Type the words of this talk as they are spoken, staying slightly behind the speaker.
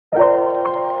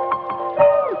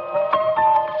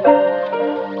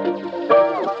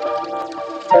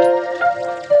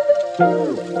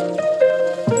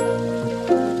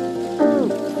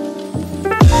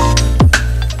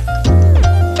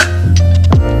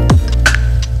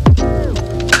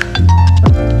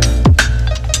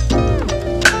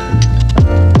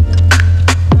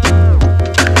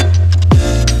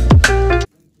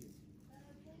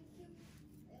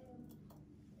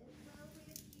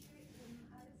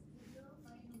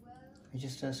We're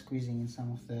just squeezing in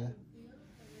some of the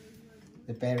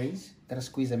berries. Gotta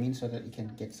squeeze them in so that you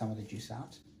can get some of the juice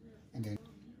out. And then,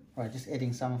 right, just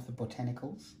adding some of the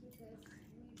botanicals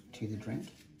to the drink.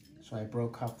 So I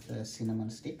broke up the cinnamon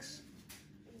sticks.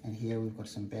 And here we've got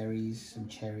some berries, some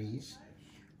cherries.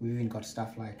 We've even got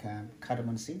stuff like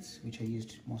cardamom seeds, which are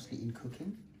used mostly in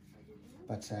cooking.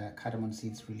 But cardamom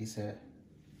seeds release a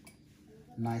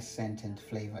nice scent and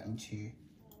flavor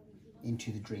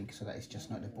into the drink, so that it's just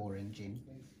not a boring gin.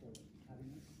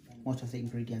 Most of the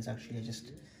ingredients actually are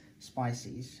just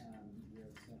spices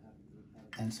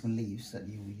and some leaves that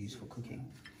you will use for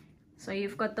cooking. So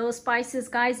you've got those spices,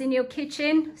 guys, in your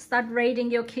kitchen. Start raiding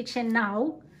your kitchen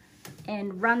now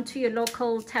and run to your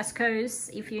local Tesco's.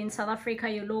 If you're in South Africa,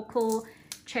 your local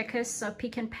Checkers or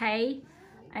Pick n Pay.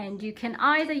 And you can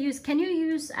either use, can you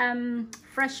use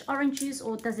fresh orange juice,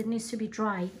 or does it need to be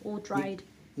dry or dried?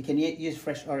 You can use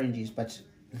fresh oranges, but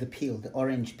the peel, the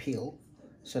orange peel,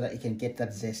 so that you can get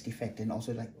that zest effect, and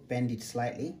also like bend it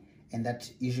slightly, and that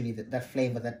usually that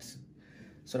flavor, that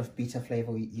sort of bitter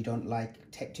flavor you don't like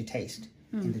to taste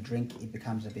in the drink, it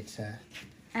becomes a bit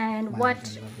and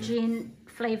what gin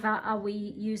flavor are we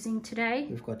using today?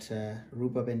 We've got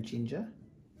rhubarb and ginger,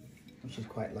 which is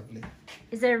quite lovely.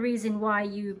 Is there a reason why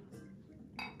you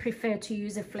prefer to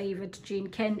use a flavored gin?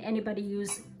 Can anybody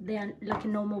use like a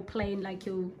normal plain, like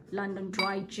your London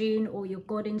dry gin or your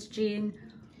Gordon's gin,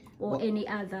 or any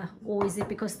other, or is it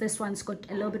because this one's got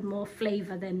a little bit more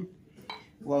flavor than?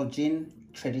 Well, gin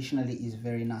traditionally is a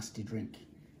very nasty drink,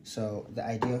 so the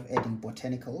idea of adding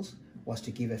botanicals was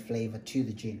to give a flavor to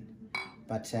the gin.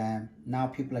 But now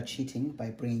people are cheating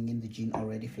by bringing in the gin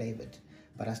already flavored,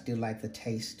 but I still like the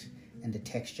taste and the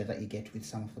texture that you get with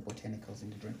some of the botanicals in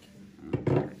the drink.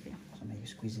 So maybe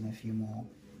squeeze in a few more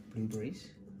blueberries.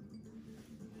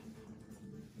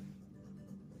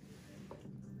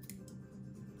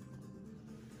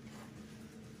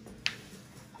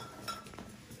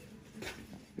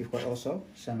 We've got also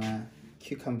some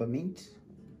cucumber mint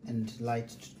and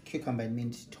light cucumber and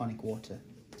mint tonic water,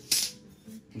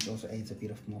 which also adds a bit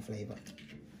of more flavor.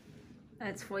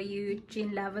 That's for you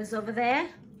gin lovers over there.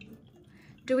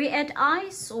 Do we add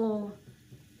ice or?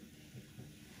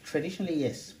 Traditionally,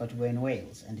 yes, but we're in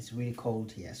Wales and it's really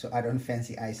cold here, so I don't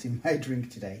fancy ice in my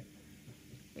drink today.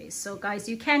 Okay, so guys,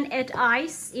 you can add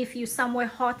ice if you're somewhere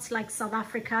hot like South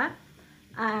Africa,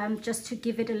 just to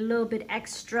give it a little bit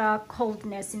extra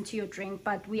coldness into your drink.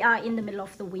 But we are in the middle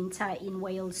of the winter in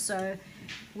Wales, so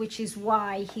which is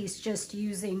why he's just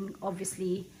using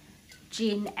obviously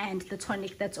gin and the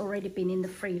tonic that's already been in the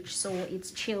fridge, so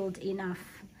it's chilled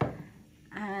enough.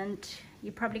 And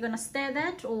you're probably gonna stir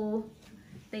that, or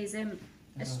there's a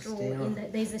straw in the,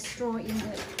 there's a straw in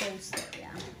the bolster,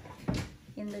 yeah,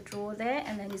 in the drawer there,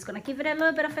 and then he's gonna give it a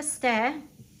little bit of a stir.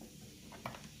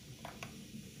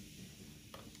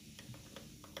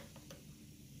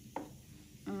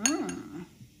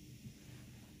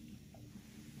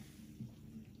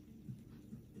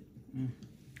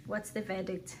 What's the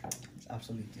verdict? It's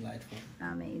absolutely delightful.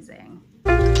 Amazing.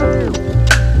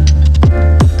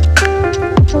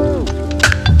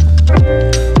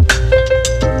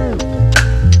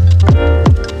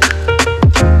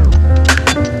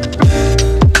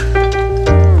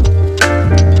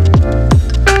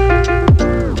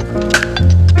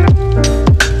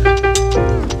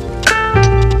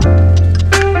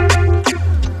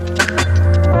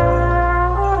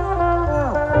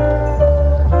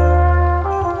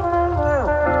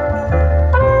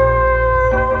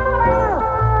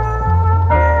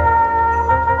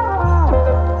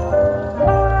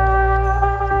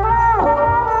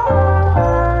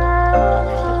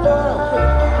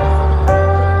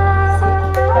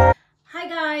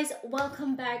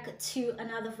 Welcome back to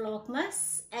another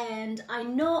Vlogmas, and I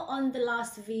know on the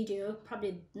last video,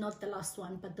 probably not the last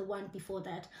one but the one before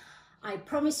that, I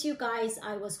promised you guys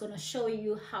I was going to show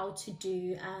you how to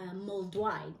do mulled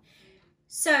wine.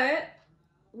 So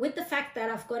with the fact that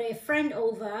I've got a friend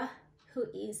over who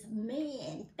is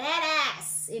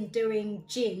badass in doing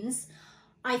gins,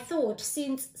 I thought,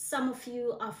 since some of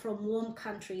you are from warm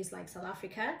countries like South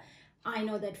Africa, I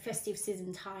know that festive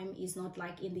season time is not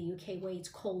like in the UK where it's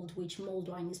cold, which mulled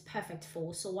wine is perfect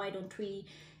for. So why don't we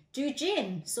do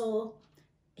gin? So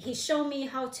he showed me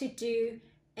how to do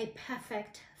a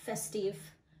perfect festive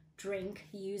drink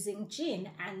using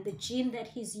gin. And the gin that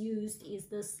he's used is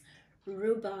this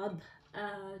rhubarb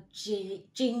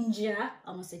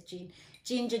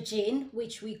ginger gin,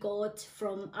 which we got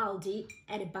from Aldi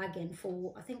at a bargain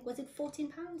for, I think, was it £14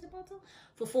 a bottle?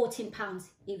 For £14,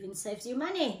 even saves you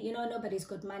money. You know, nobody's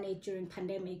got money during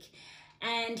pandemic.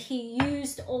 And he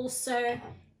used also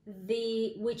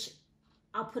which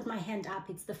I'll put my hand up.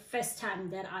 It's the first time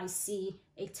that I see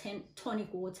a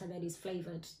tonic water that is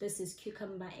flavored. This is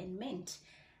cucumber and mint,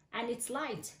 and it's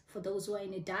light for those who are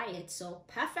in a diet, so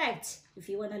perfect if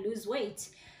you want to lose weight.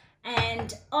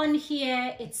 And on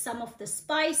here, it's some of the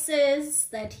spices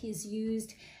that he's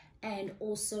used, and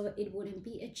also it wouldn't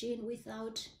be a gin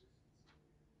without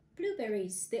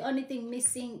blueberries. The only thing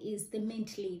missing is the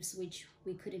mint leaves, which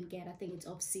we couldn't get. I think it's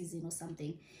off season or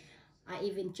something. I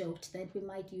even joked that we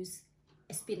might use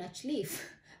a spinach leaf,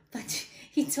 but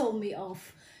he told me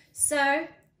off. So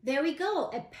there we go,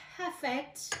 a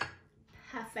perfect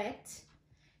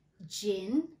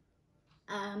gin.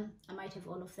 I might have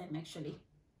all of them actually.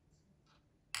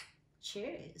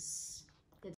 Cheers.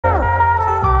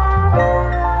 Nice.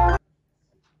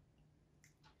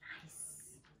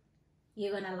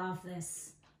 You're gonna love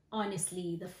this.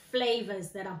 Honestly, the flavors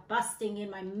that are busting in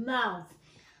my mouth.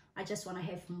 I just want to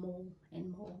have more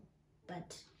and more.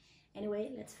 But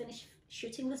anyway, let's finish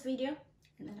shooting this video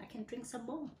and then I can drink some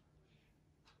more.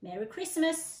 Merry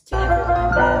Christmas to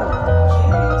everyone.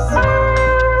 Cheers.